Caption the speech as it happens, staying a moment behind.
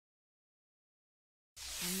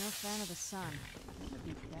a fan of the sun. It would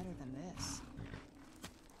be better than this.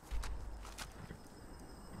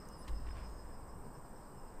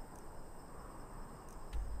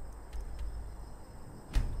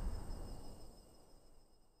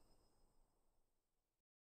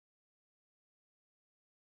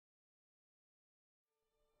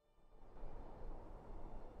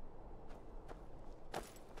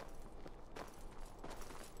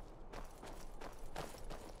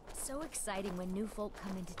 So exciting when new folk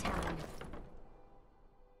come into town.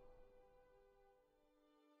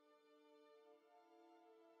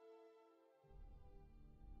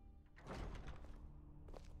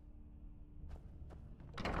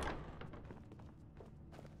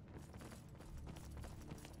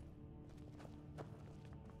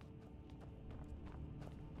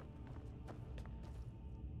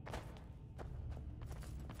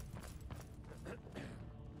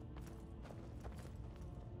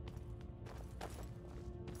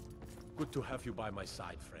 Good to have you by my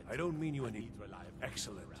side, friend. I don't mean you any... Need reliable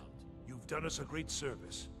Excellent. around. You've done us a great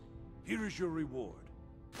service. Here is your reward.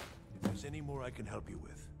 If there's any more I can help you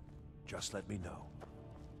with, just let me know.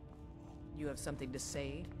 You have something to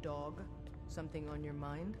say, dog? Something on your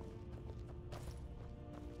mind?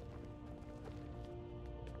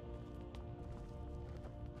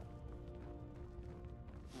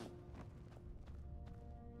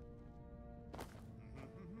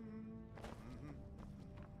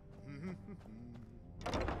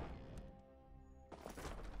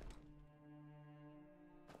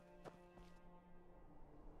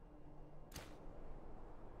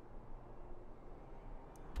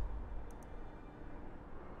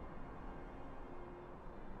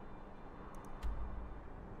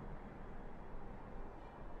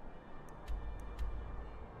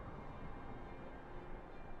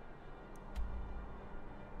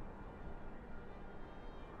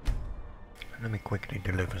 Let me quickly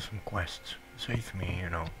deliver some quests. Save me,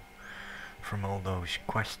 you know, from all those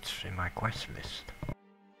quests in my quest list.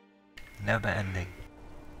 Never ending.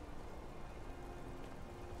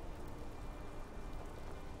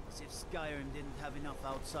 As if Skyrim didn't have enough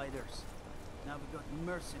outsiders. Now we've got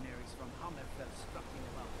mercenaries from Hammerfell strucking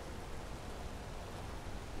about.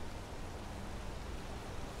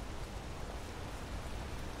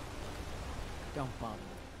 Don't bother.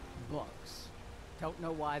 Books. Don't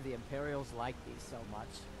know why the Imperials like these so much.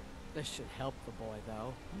 This should help the boy,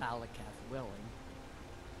 though, Malakath willing.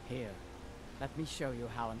 Here, let me show you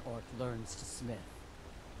how an orc learns to smith.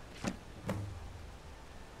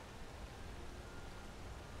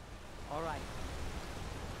 Alright.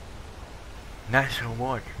 Nice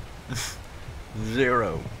reward.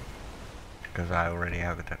 0. Because I already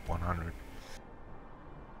have it at 100.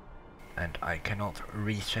 And I cannot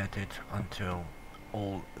reset it until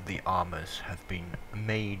all the armors have been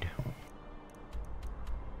made.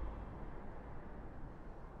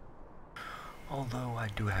 Although I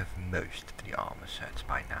do have most of the armor sets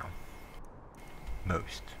by now.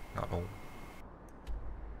 Most, not all.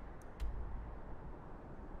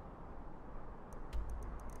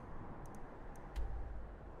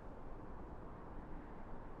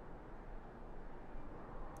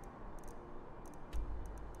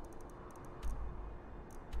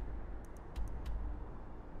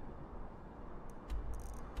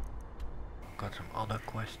 Got some other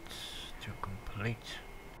quests to complete.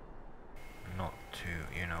 Not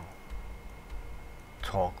to, you know,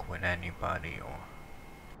 talk with anybody or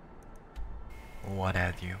what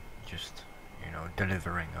have you. Just, you know,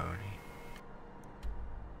 delivering only.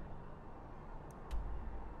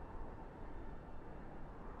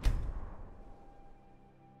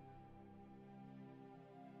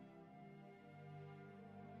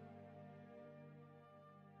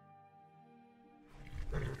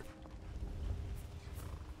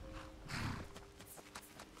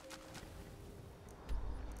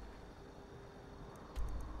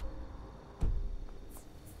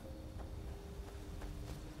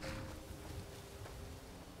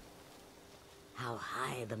 How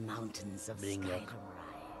high the mountains of Skyrim rise.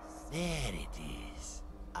 There it is.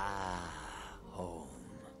 Ah, home.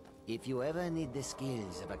 If you ever need the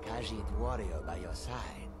skills of a Khajiit warrior by your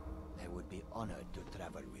side, I would be honored to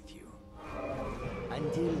travel with you.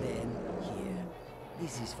 Until then, here,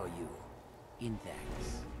 this is for you. In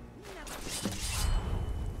thanks.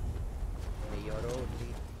 May your road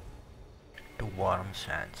lead. The warm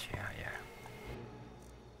sands, yeah.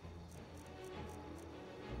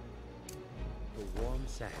 The warm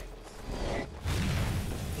sands.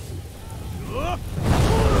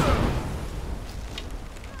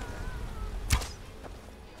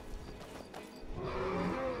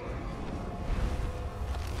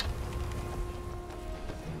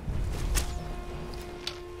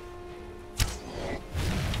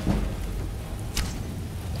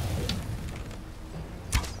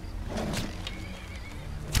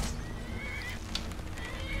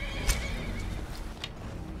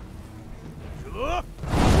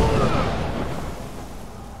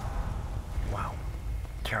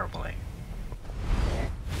 AA.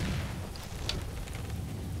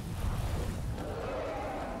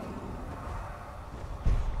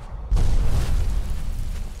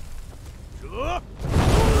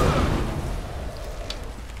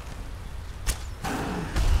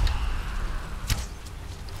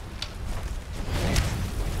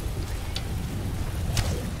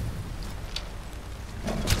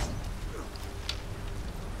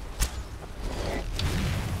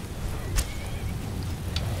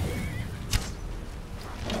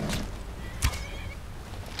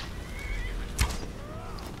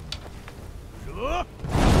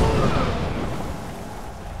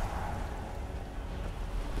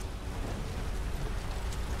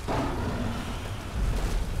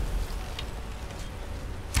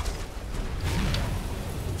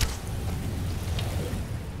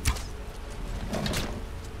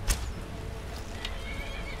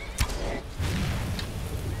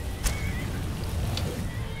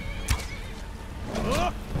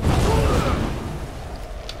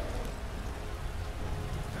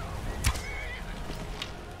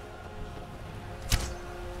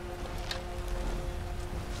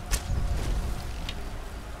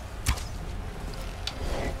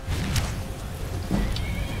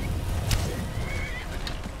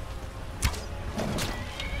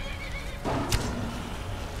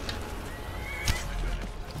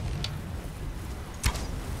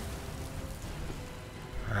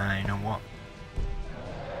 You know what?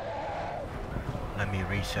 Let me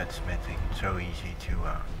reset smithing. It's so easy to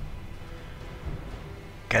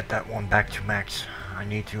get that one back to max. I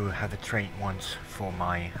need to have it trained once for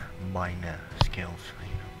my minor skills.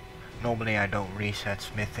 Normally I don't reset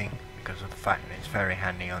smithing because of the fact that it's very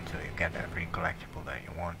handy until you get every collectible that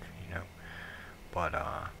you want, you know. But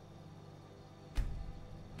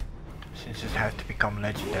since it has to become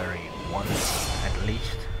legendary once at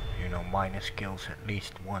least, you know, minor skills at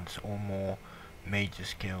least once or more, major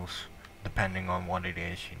skills depending on what it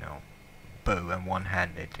is, you know. Bow and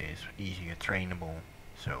one-handed is easier trainable,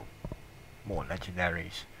 so more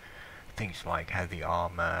legendaries. Things like heavy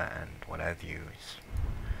armor and what have you is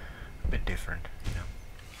a bit different, you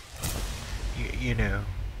know. You know.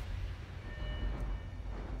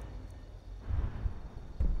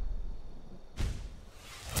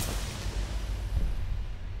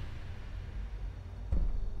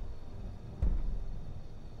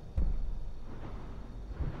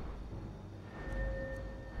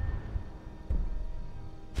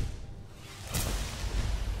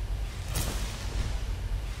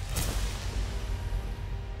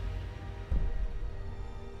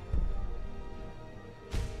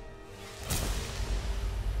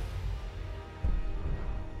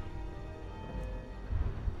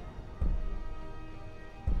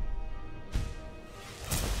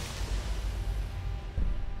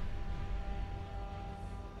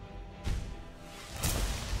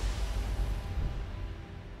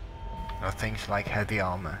 Things like heavy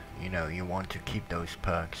armor, you know, you want to keep those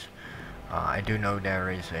perks. I do know there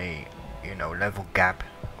is a, you know, level gap,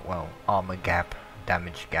 well, armor gap,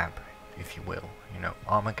 damage gap, if you will. You know,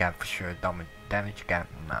 armor gap for sure, damage gap,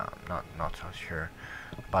 nah, not so sure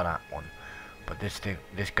about that one. But this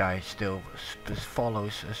guy still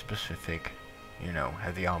follows a specific, you know,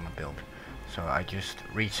 heavy armor build. So I just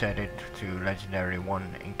reset it to legendary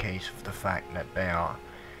 1 in case of the fact that they are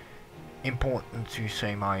important to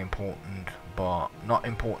semi-important, but not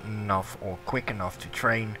important enough or quick enough to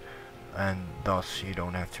train, and thus you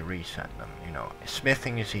don't have to reset them. You know,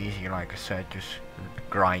 smithing is easy, like I said, just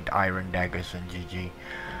grind iron daggers and GG.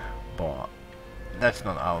 But that's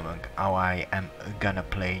not how I am gonna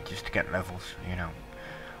play just to get levels. You know,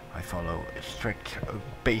 I follow strict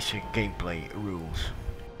basic gameplay rules.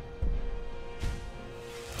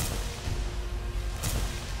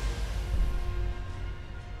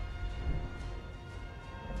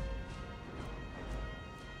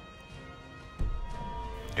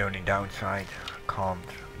 The only downside, can't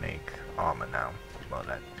make armor now. Well,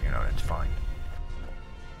 that, you know, that's fine.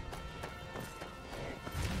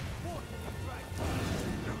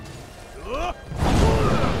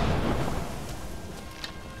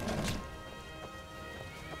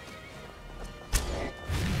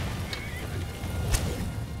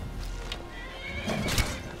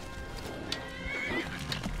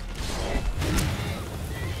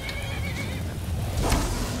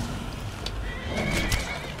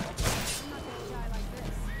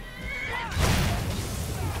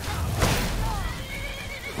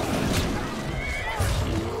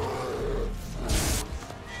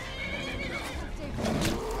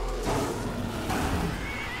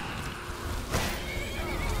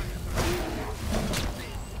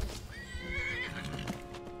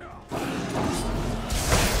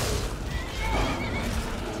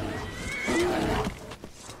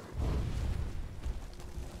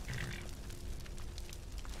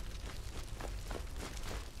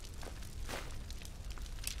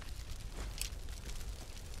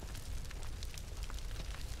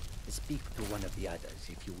 Speak to one of the others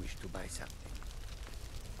if you wish to buy something.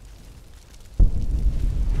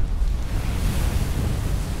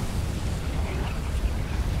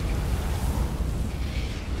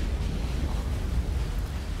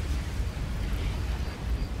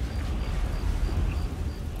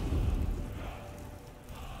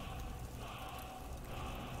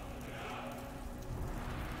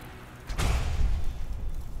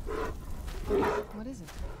 What is it?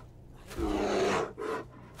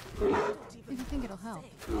 If you think it'll help.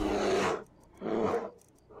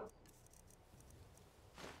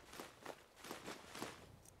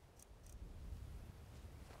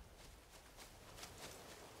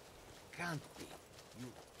 Can't be.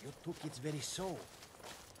 You took its very soul.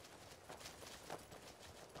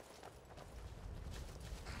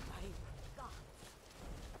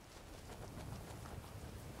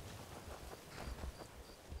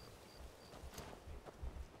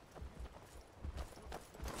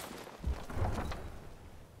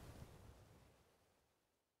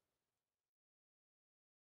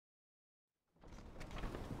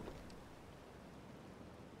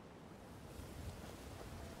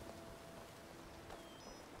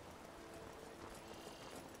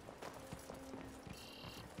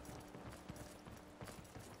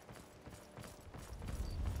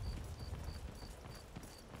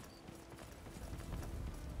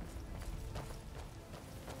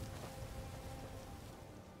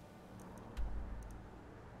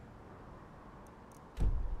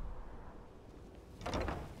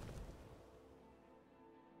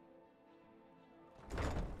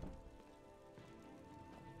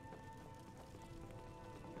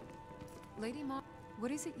 Lady Mar, what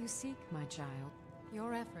is it you seek, my child?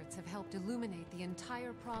 Your efforts have helped illuminate the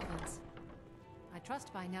entire province. I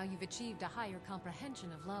trust by now you've achieved a higher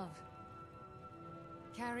comprehension of love.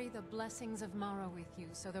 Carry the blessings of Mara with you,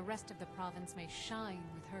 so the rest of the province may shine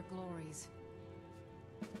with her glories.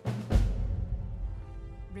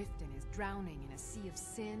 Riften is drowning in a sea of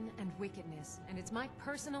sin and wickedness, and it's my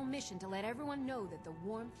personal mission to let everyone know that the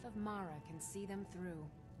warmth of Mara can see them through.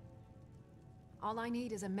 All I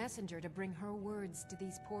need is a messenger to bring her words to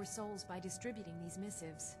these poor souls by distributing these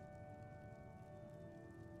missives.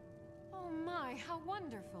 Oh my, how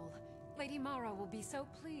wonderful! Lady Mara will be so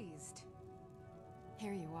pleased.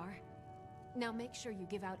 Here you are. Now make sure you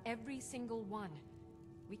give out every single one.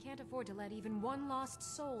 We can't afford to let even one lost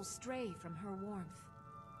soul stray from her warmth.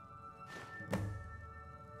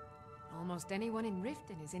 Almost anyone in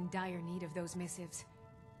Riften is in dire need of those missives.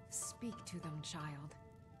 Speak to them, child.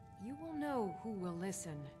 You will know who will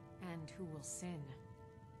listen and who will sin.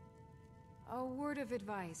 A word of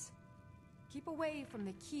advice. Keep away from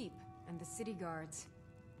the Keep and the city guards.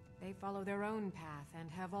 They follow their own path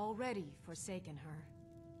and have already forsaken her.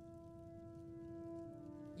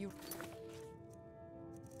 You...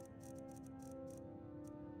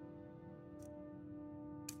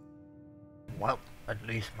 Well, at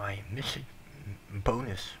least my mission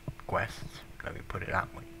bonus quests, let me put it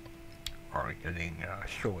that way, are getting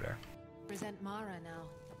shorter. Present Mara now.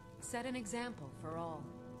 Set an example for all.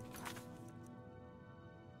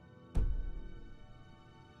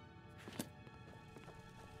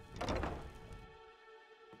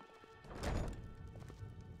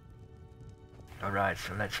 Alright,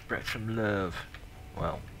 so let's spread some love.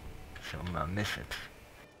 Well, some missives.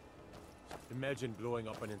 Imagine blowing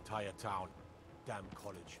up an entire town. Damn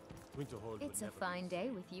college. Winterhold It's a fine day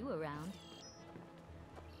with you around.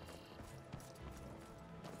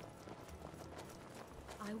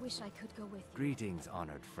 I wish I could go with you. Greetings,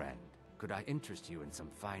 honored friend. Could I interest you in some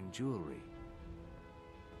fine jewelry?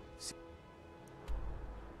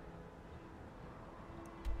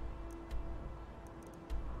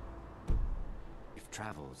 If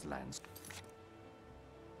travels lands...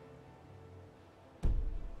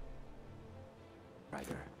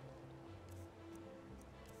 Rider.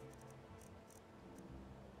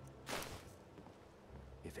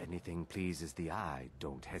 If anything pleases the eye,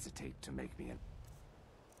 don't hesitate to make me an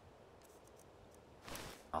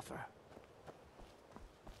offer.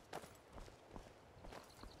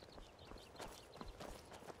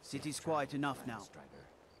 City's quiet enough now.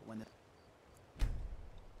 When the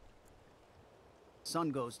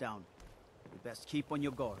sun goes down, you best keep on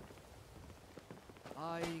your guard.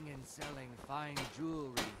 Buying and selling fine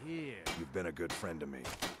jewelry here. You've been a good friend to me.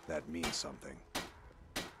 That means something.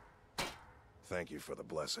 Thank you for the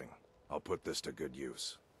blessing. I'll put this to good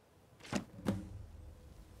use.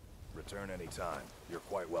 Return anytime. You're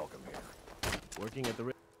quite welcome here. Working at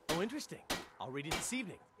the... Oh, interesting. I'll read it this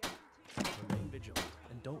evening. Remain vigilant,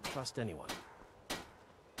 and don't trust anyone.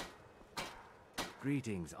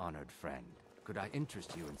 Greetings, honored friend. Could I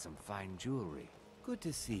interest you in some fine jewelry? Good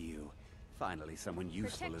to see you. Finally, someone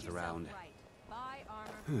useful Protect is around. yourself right. Buy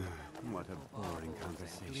armor. What a boring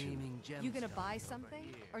conversation. You gonna buy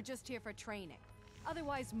something, or just here for training?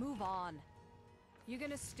 Otherwise, move on. You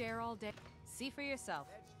gonna stare all day? See for yourself.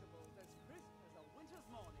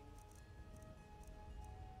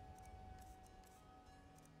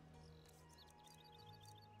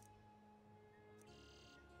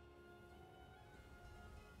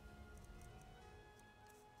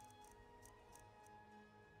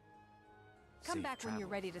 Come Safe back when you're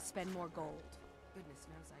travels. ready to spend more gold. Goodness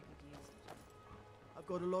knows I could use it. I've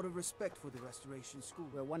got a lot of respect for the Restoration School.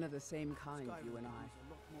 We're one of the same kind, Skyrim you and knows I. a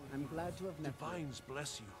lot more I'm than glad to have met you. Divines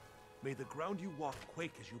bless you. May the ground you walk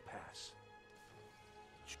quake as you pass.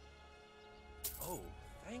 Oh,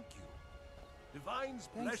 thank you. Divines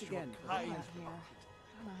Thanks bless your again for kind being heart. here. I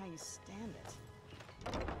don't know how you stand it.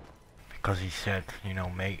 Because he said, you know,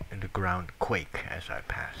 make the ground quake as I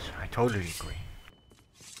pass. I totally agree.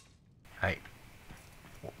 Hey,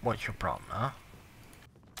 what's your problem, huh?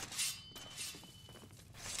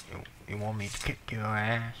 You want me to kick your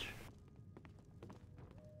ass?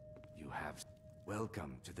 You have...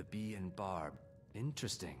 Welcome to the Bee and Barb.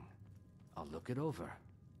 Interesting. I'll look it over.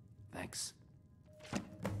 Thanks.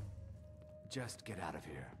 Just get out of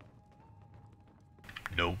here.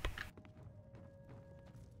 Nope.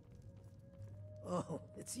 Oh,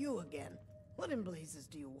 it's you again. What in blazes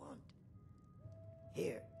do you want?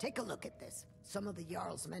 Here, take a look at this. Some of the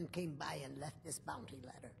Jarl's men came by and left this bounty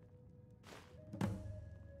letter.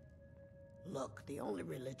 Look, the only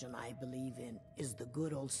religion I believe in is the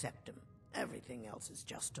good old septum. Everything else is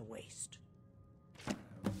just a waste.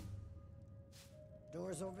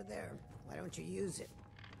 Door's over there. Why don't you use it?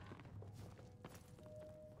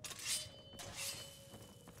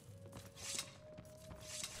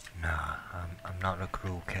 Nah, I'm not a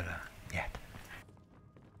cruel killer yet.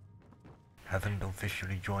 Haven't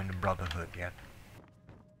officially joined the Brotherhood yet.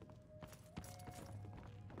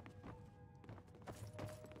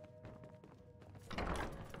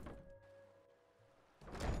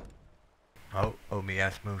 Oh,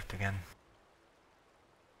 OBS moved again.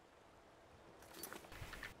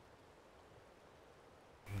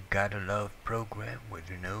 Gotta love program with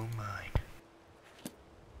no mind.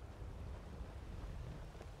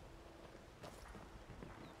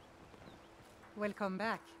 Welcome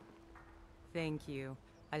back. Thank you.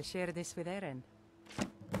 I'll share this with Eren.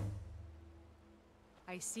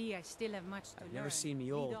 I see I still have much to learn. I've never seen me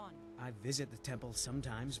Lead old. on. I visit the temple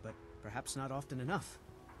sometimes, but perhaps not often enough.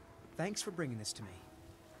 Thanks for bringing this to me.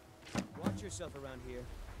 Watch yourself around here.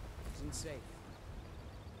 Isn't safe.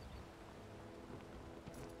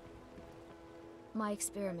 My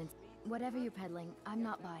experiments. Whatever you're peddling, I'm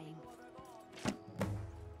not buying.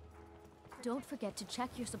 Don't forget to check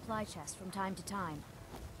your supply chest from time to time.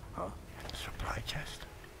 Huh? Supply chest?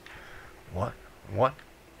 What? What?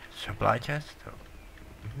 Supply chest?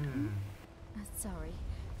 Sorry.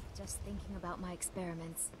 Just thinking about my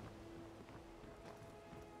experiments.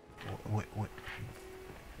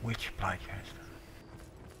 Which supply chest?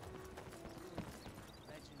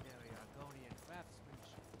 Legendary Argonian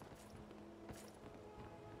craftsmanship.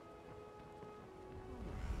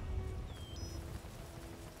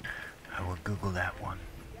 I will Google that one.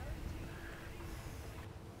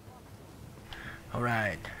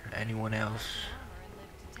 Alright, anyone else?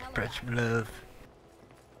 Spread some love.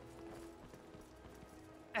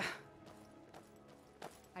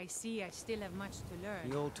 I see I still have much to learn.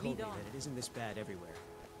 The old told Lead me on. that it isn't this bad everywhere.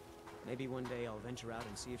 Maybe one day I'll venture out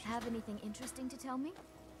and see if she's... Have anything interesting to tell me?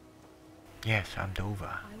 Yes, I'm Dova.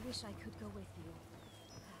 I wish I could go with you.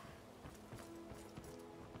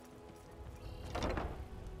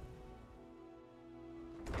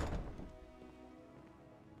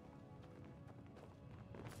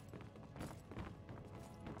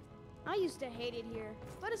 I used to hate it here,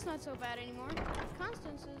 but it's not so bad anymore.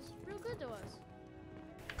 Constance is real good to us.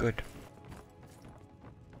 Good.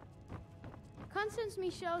 Constance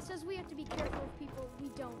Michelle says we have to be careful of people we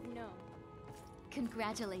don't know.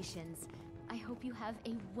 Congratulations. I hope you have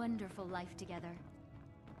a wonderful life together.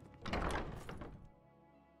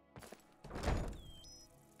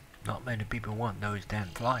 Not many people want those damn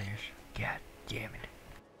flyers. God damn it.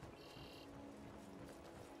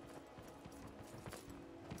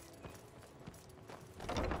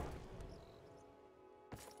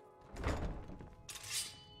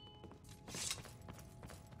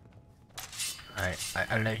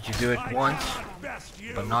 I let you do it once,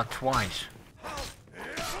 but not twice.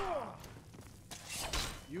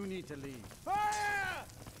 You need to leave.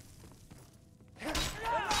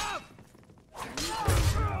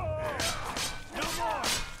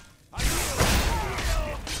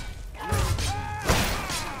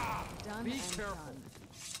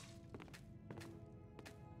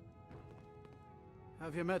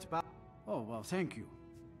 Have you met Oh, well, thank you.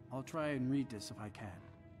 I'll try and read this if I can.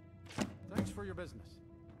 Thanks for your business.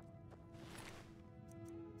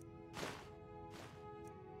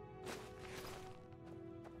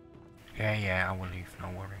 Yeah, I will leave, no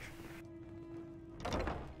worries.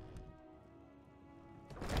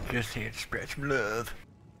 Just here to spread some love.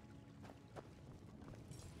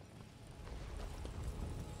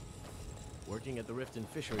 Working at the Riften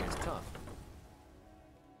fishery is tough.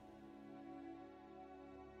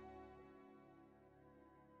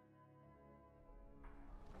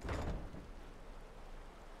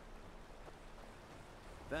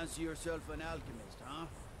 Fancy yourself an alchemist, huh?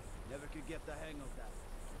 Never could get the hang of that.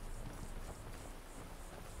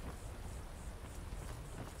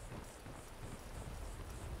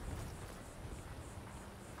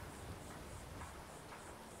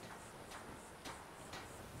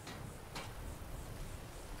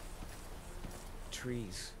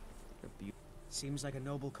 Trees. Seems like a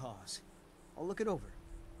noble cause. I'll look it over.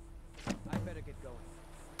 I better get going.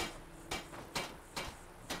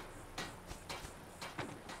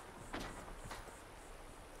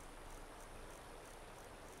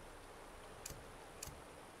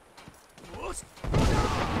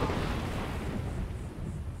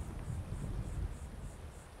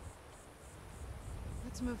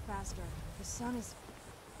 Let's move faster. The sun is...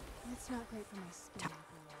 It's not great for my skin.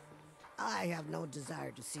 I have no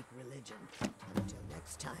desire to seek religion. Until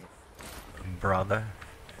next time. Brother?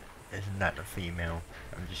 Isn't that a female?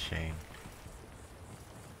 I'm just saying.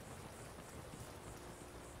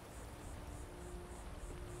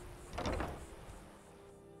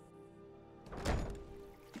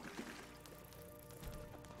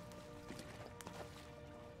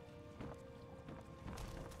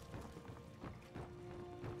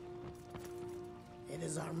 It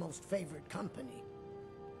is our most favored company.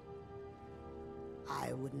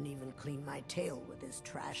 I wouldn't even clean my tail with this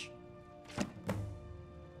trash.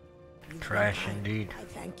 Trash indeed. I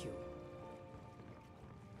thank you.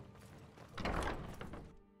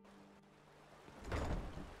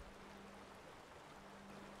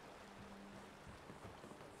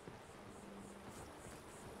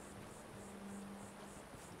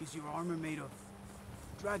 Is your armor made of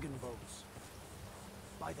dragon bones?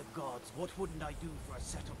 By the gods, what wouldn't I do for a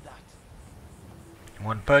set of that? You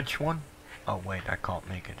want to purchase one? Oh wait, I can't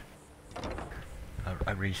make it.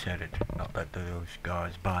 I reset it. Not that those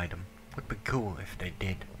guys buy them. Would be cool if they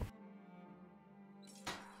did.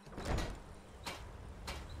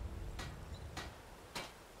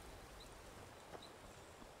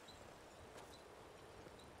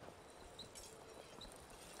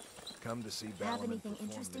 Come to see Have Balamon anything perform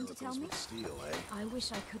interesting to tell miracles me? with steel, eh? I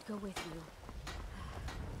wish I could go with you.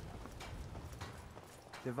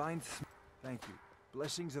 Divine thank you.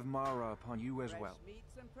 Blessings of Mara upon you as well.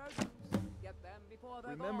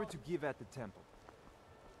 Remember to give at the temple.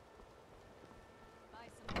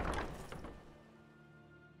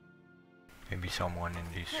 Maybe someone in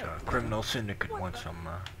this criminal syndicate wants some.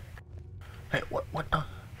 Hey, what the?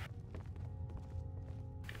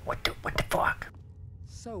 What the fuck?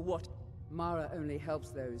 So what? Mara only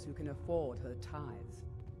helps those who can afford her tithes.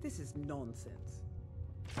 This is nonsense.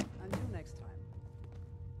 Until next time.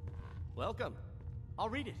 Welcome. I'll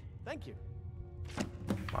read it. Thank you.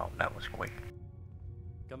 Well, that was quick.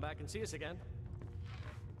 Come back and see us again.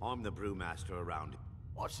 I'm the brewmaster around.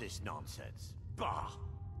 What's this nonsense? Bah!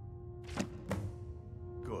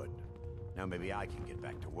 Good. Now maybe I can get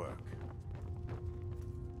back to work.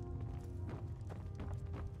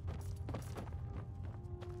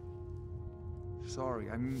 Sorry,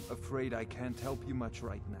 I'm afraid I can't help you much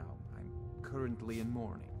right now. I'm currently in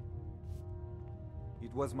mourning.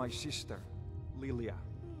 It was my sister, Lilia.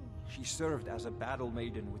 She served as a battle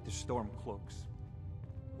maiden with the Stormcloaks.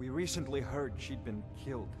 We recently heard she'd been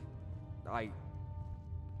killed. I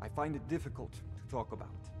find it difficult to talk about.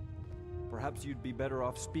 Perhaps you'd be better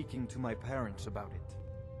off speaking to my parents about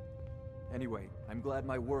it. Anyway, I'm glad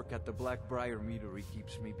my work at the Blackbriar Meadery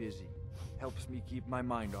keeps me busy. Helps me keep my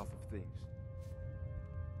mind off of things.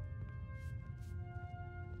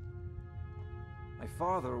 My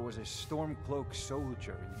father was a Stormcloak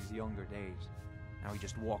soldier in his younger days. Now he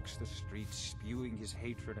just walks the streets spewing his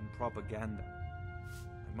hatred and propaganda.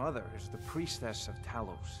 My mother is the priestess of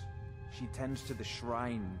Talos. She tends to the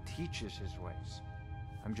shrine and teaches his ways.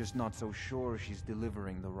 I'm just not so sure she's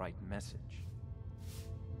delivering the right message.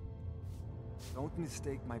 Don't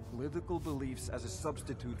mistake my political beliefs as a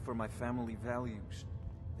substitute for my family values.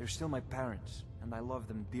 They're still my parents, and I love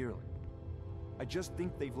them dearly. I just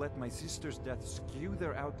think they've let my sister's death skew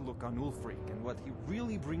their outlook on Ulfric and what he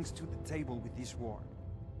really brings to the table with this war.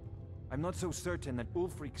 I'm not so certain that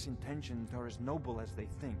Ulfric's intentions are as noble as they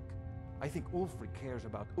think. I think Ulfric cares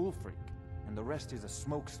about Ulfric, and the rest is a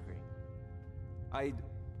smokescreen. I'd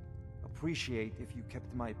appreciate if you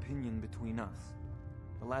kept my opinion between us.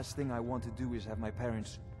 The last thing I want to do is have my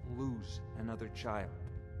parents lose another child.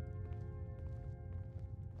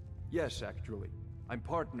 Yes, actually. I'm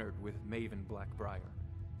partnered with Maven Blackbriar.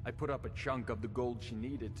 I put up a chunk of the gold she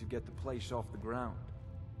needed to get the place off the ground.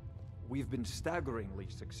 We've been staggeringly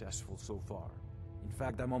successful so far. In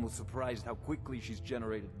fact, I'm almost surprised how quickly she's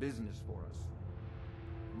generated business for us.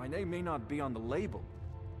 My name may not be on the label,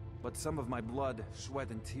 but some of my blood, sweat,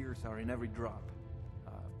 and tears are in every drop.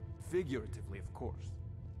 Figuratively, of course.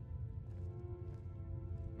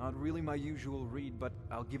 Not really my usual read, but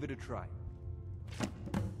I'll give it a try.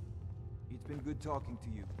 It's been good talking to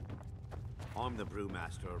you. I'm the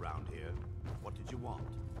brewmaster around here. What did you want?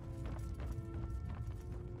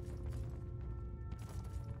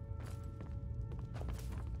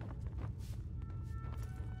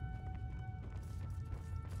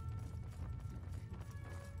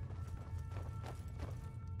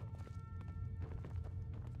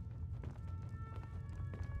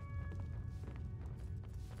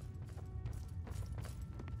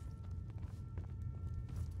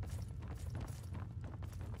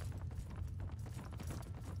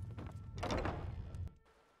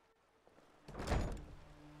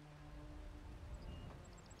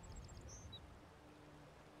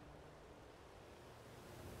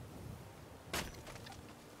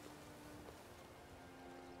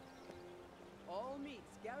 All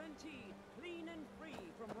meats guaranteed, clean and free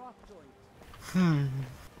from rock joints.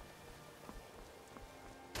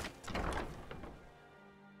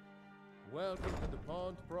 Welcome to the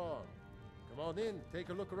Pond Prawn. Come on in, take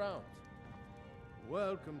a look around.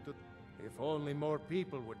 Welcome to... If only more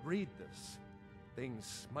people would read this,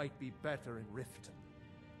 things might be better in Riften.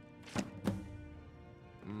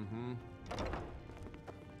 Mm-hmm.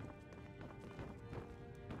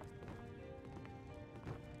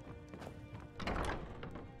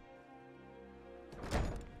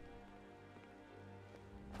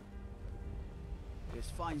 There's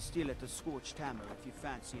fine steel at the Scorched Hammer if you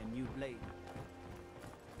fancy a new blade.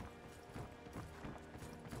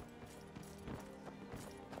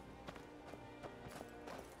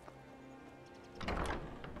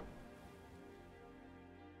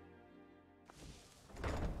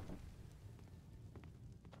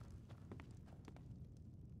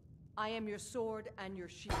 I am your sword and your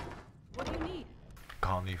shield. What do you need?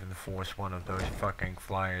 Can't even force one of those fucking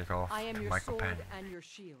flyers off I am to your my sword companion. and your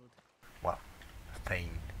shield. Well,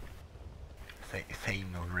 Thane.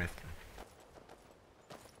 Thane or Riften.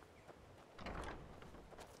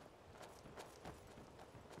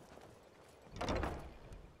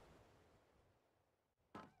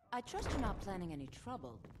 I trust you're not planning any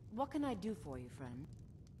trouble. What can I do for you, friend?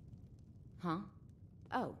 Huh?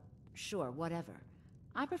 Oh, sure, whatever.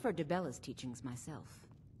 I prefer DeBella's teachings myself.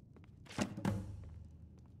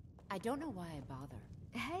 I don't know why I bother.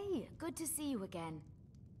 Hey, good to see you again.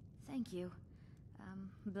 Thank you.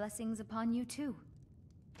 Blessings upon you too.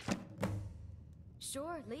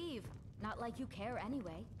 Sure, leave. Not like you care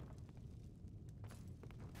anyway.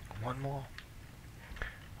 One more.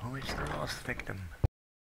 Who is the last victim?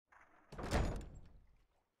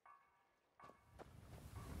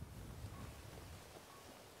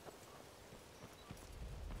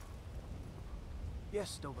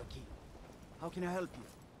 Yes, Dovahkiin. How can I help you?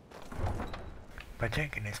 By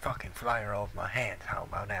taking this fucking flyer off my hands, how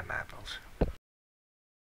about them apples?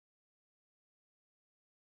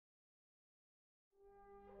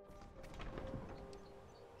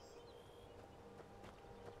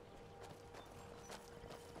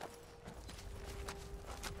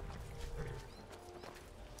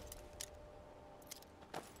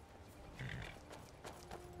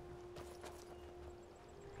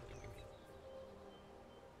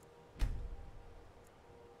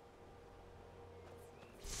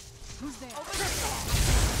 Who's there? Over there!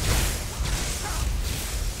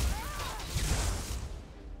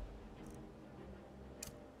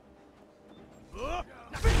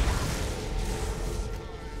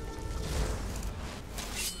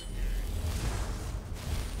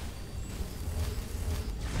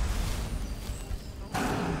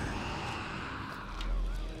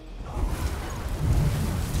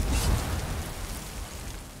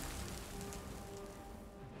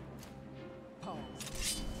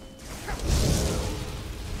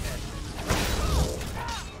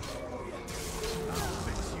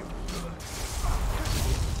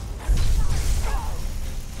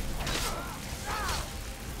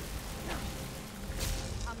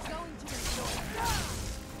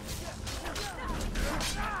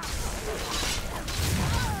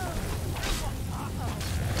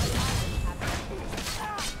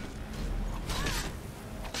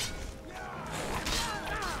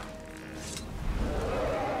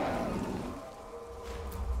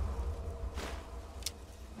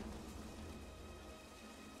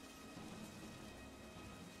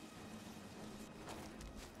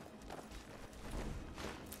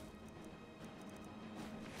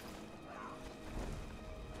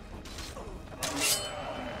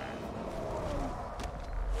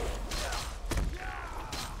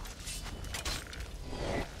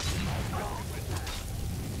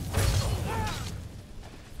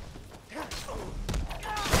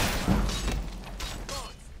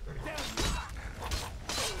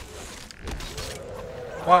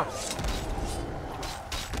 What?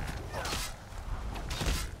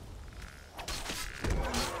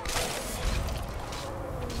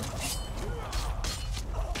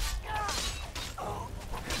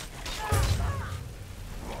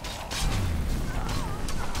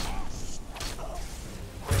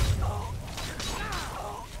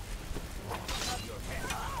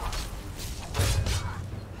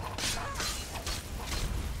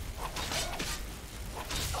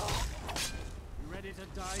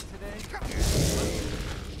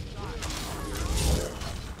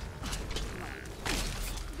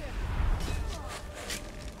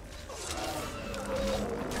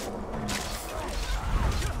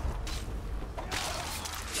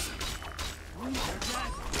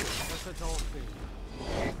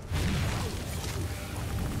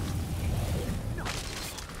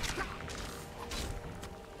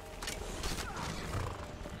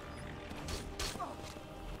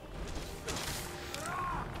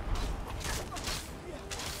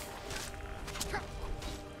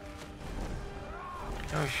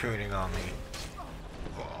 No shooting on me.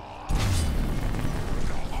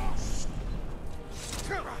 It's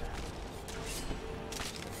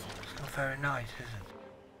not very nice, is it?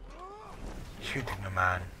 Shooting a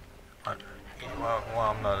man. Well,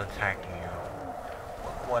 I'm not attacking you.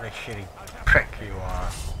 What a shitty prick you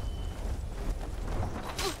are.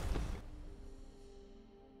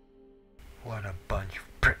 What a bunch of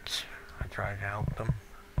pricks. I tried to help them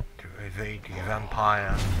to evade the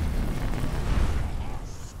vampire.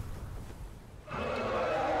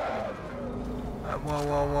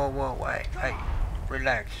 Whoa, wait, hey,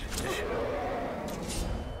 relax.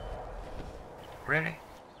 Really?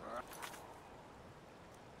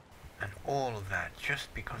 And all of that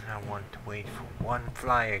just because I want to wait for one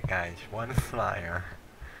flyer, guys, one flyer.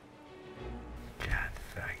 God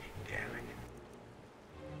fucking damn it.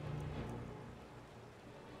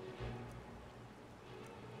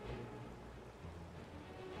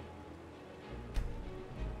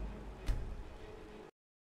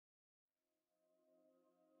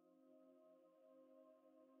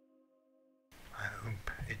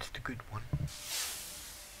 It's the good one.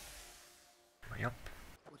 Yup.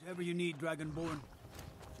 Whatever you need, Dragonborn.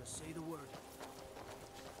 Just say the word.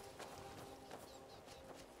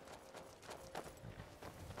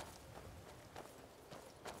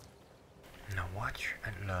 Now watch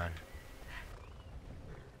and learn.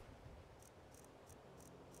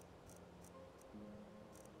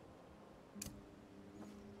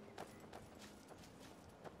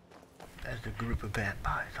 There's a group of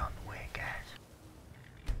vampires on the way, guys.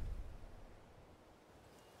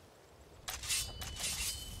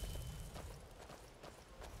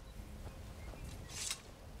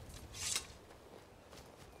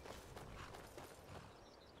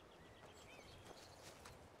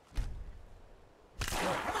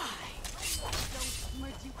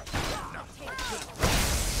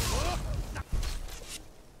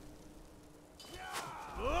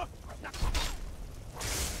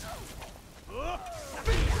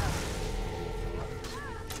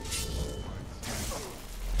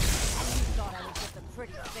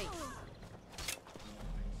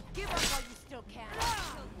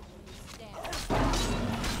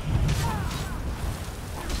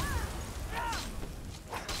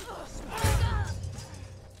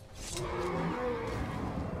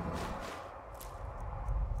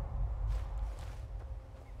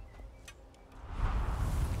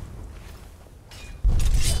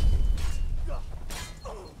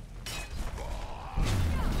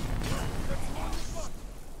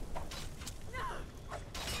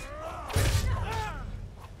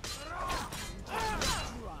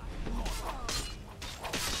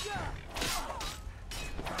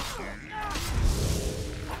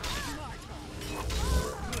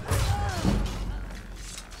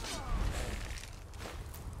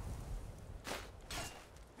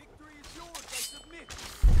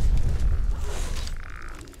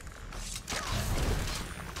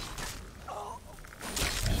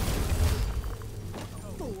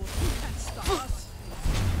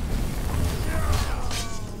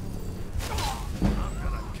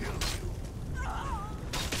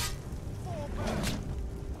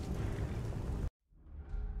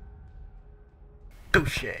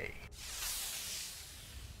 Touché.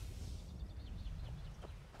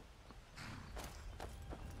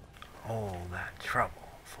 All that trouble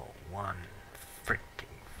for one freaking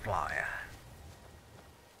flyer.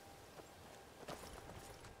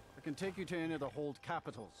 I can take you to any of the hold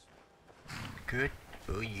capitals. Good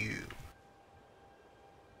for you.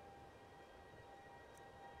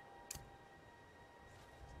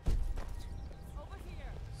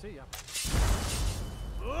 See ya.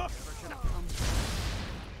 Never should have come.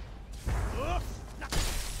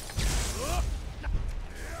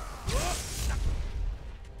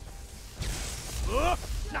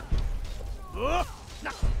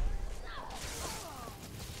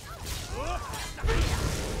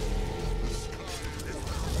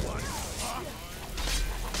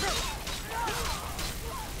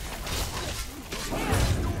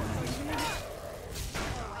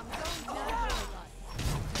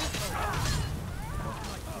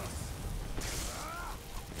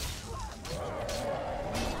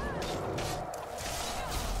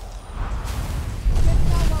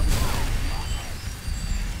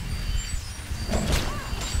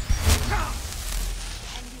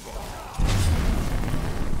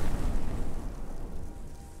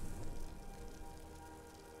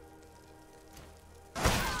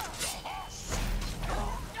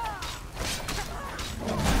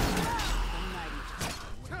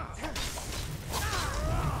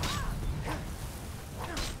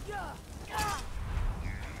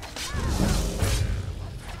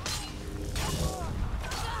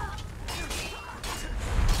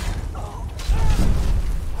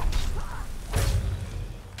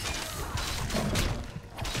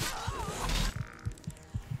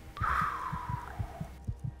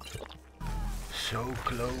 So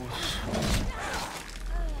close.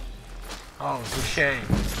 Oh, touché.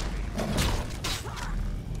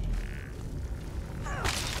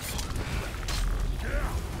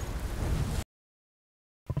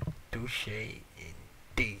 Touché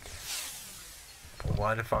indeed.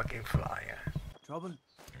 What a fucking flyer. Trouble?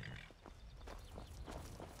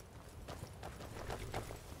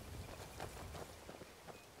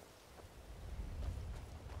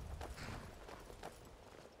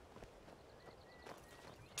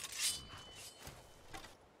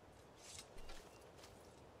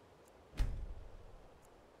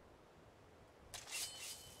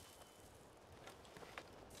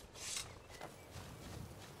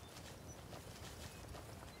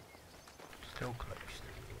 So close.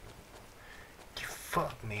 You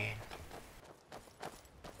fuck, man.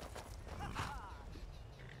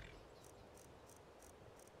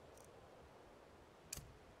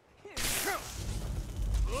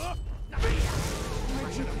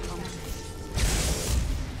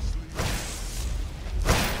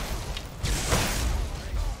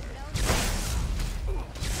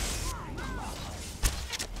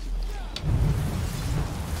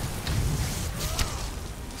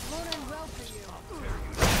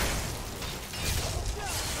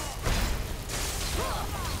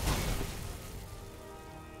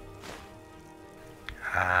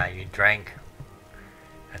 Ah, you drank.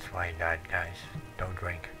 That's why you died, guys. Don't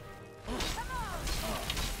drink.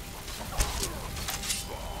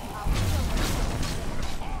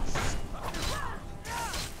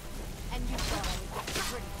 And you thought I would get a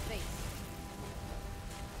pretty face.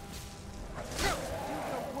 Do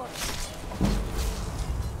your work.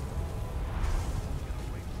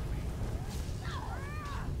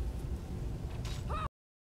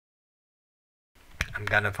 I'm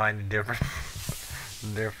gonna find a different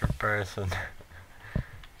person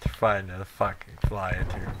to find a fucking flyer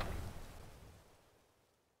to.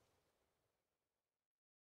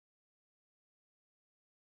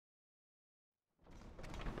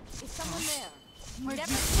 Is someone there?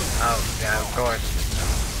 Oh, yeah, of course.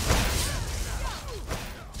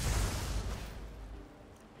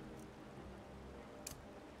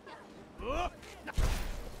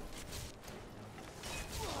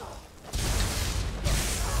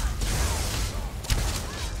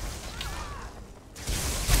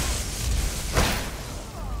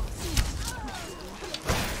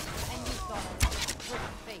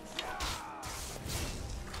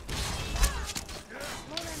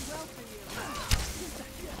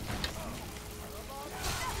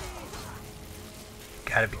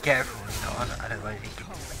 Gotta be careful, you know, otherwise you can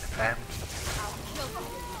with the family.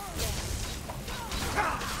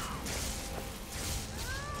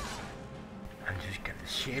 I'm just gonna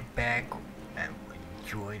sit back and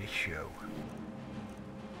enjoy the show.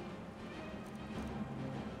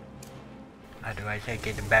 Otherwise I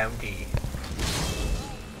get a bounty.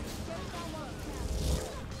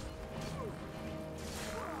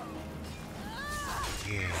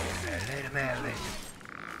 Yeah, let him have it.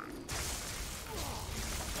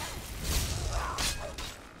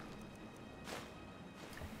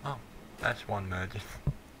 Oh, that's one merchant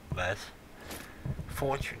less.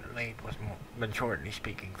 Fortunately, it was more, majority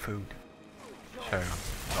speaking food, so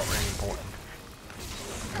not really important.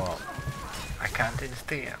 But I can't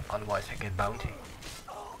interfere, otherwise I get bounty.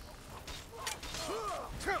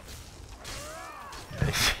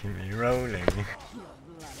 They see me rolling.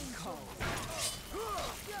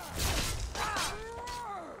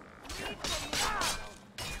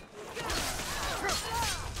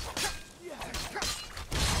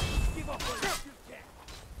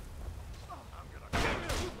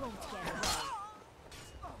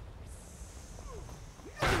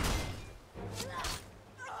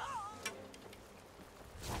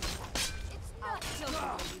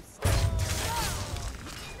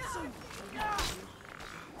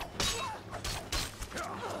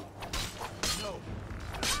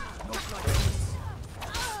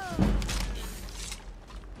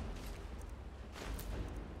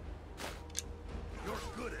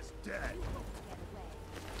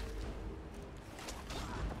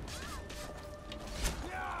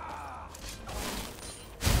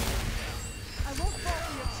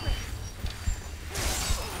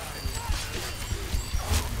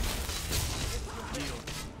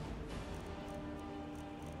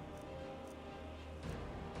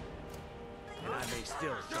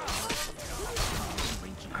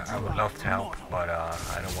 I would love to help, but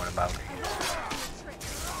I don't want a bounty.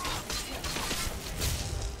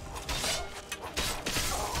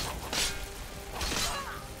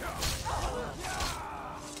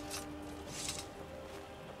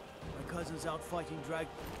 My cousin's out fighting drag.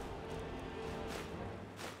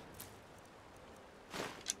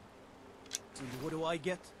 And what do I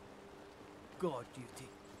get? Guard duty.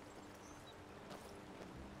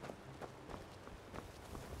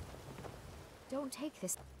 Don't take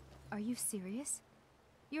this. Are you serious?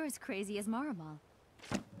 You're as crazy as Marimal.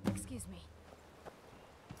 Excuse me.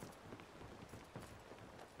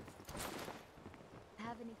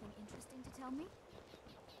 Have anything interesting to tell me?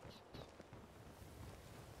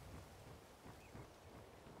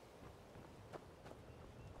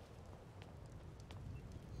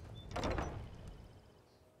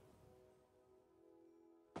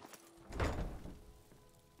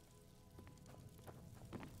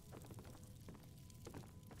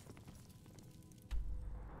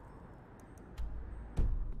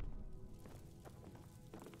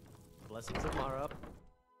 Blessings of Mara.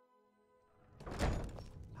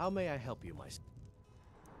 How may I help you, my son?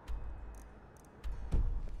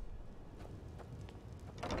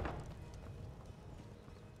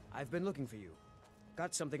 I've been looking for you.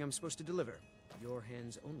 Got something I'm supposed to deliver. Your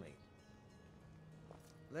hands only.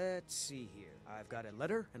 Let's see here. I've got a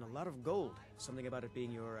letter and a lot of gold. Something about it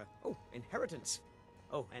being your, inheritance.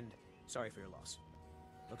 Oh, and sorry for your loss.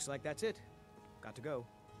 Looks like that's it. Got to go.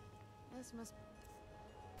 This must...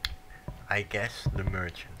 I guess the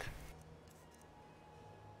merchant.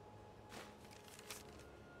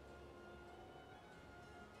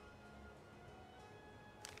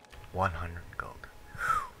 $100 gold.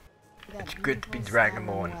 It's good to be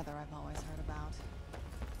Dragonborn. Weather I've always heard about.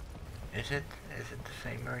 Is it? Is it the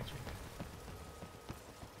same merchant?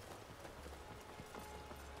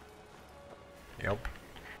 Yup.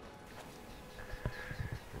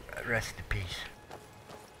 Rest in peace.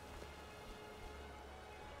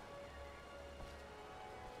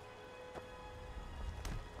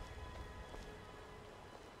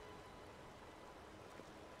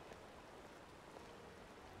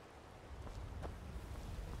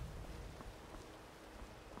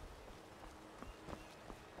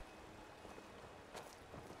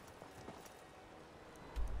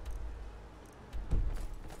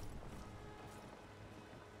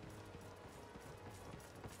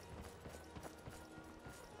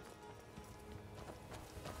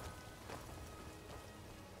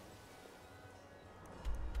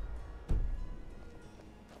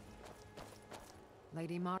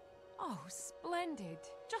 Lady Mara. Oh, splendid.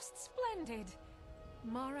 Just splendid.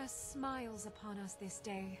 Mara smiles upon us this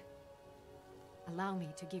day. Allow me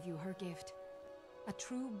to give you her gift. A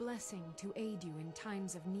true blessing to aid you in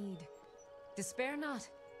times of need. Despair not.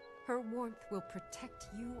 Her warmth will protect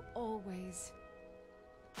you always.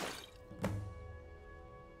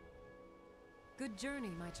 Good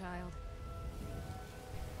journey, my child.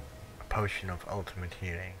 A potion of ultimate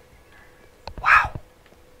healing. Wow!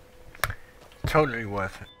 Totally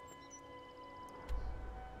worth it.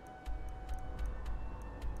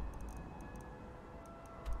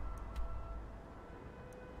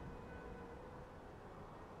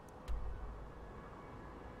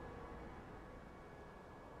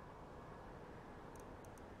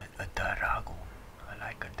 A dragon. I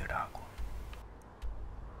like a dragon.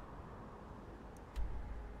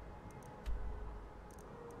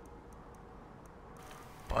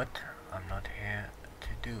 But I'm not here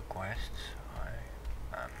to do quests.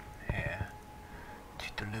 I am here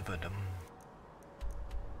to deliver them.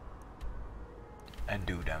 And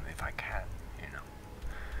do them if I can, you know.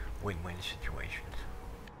 Win-win situations.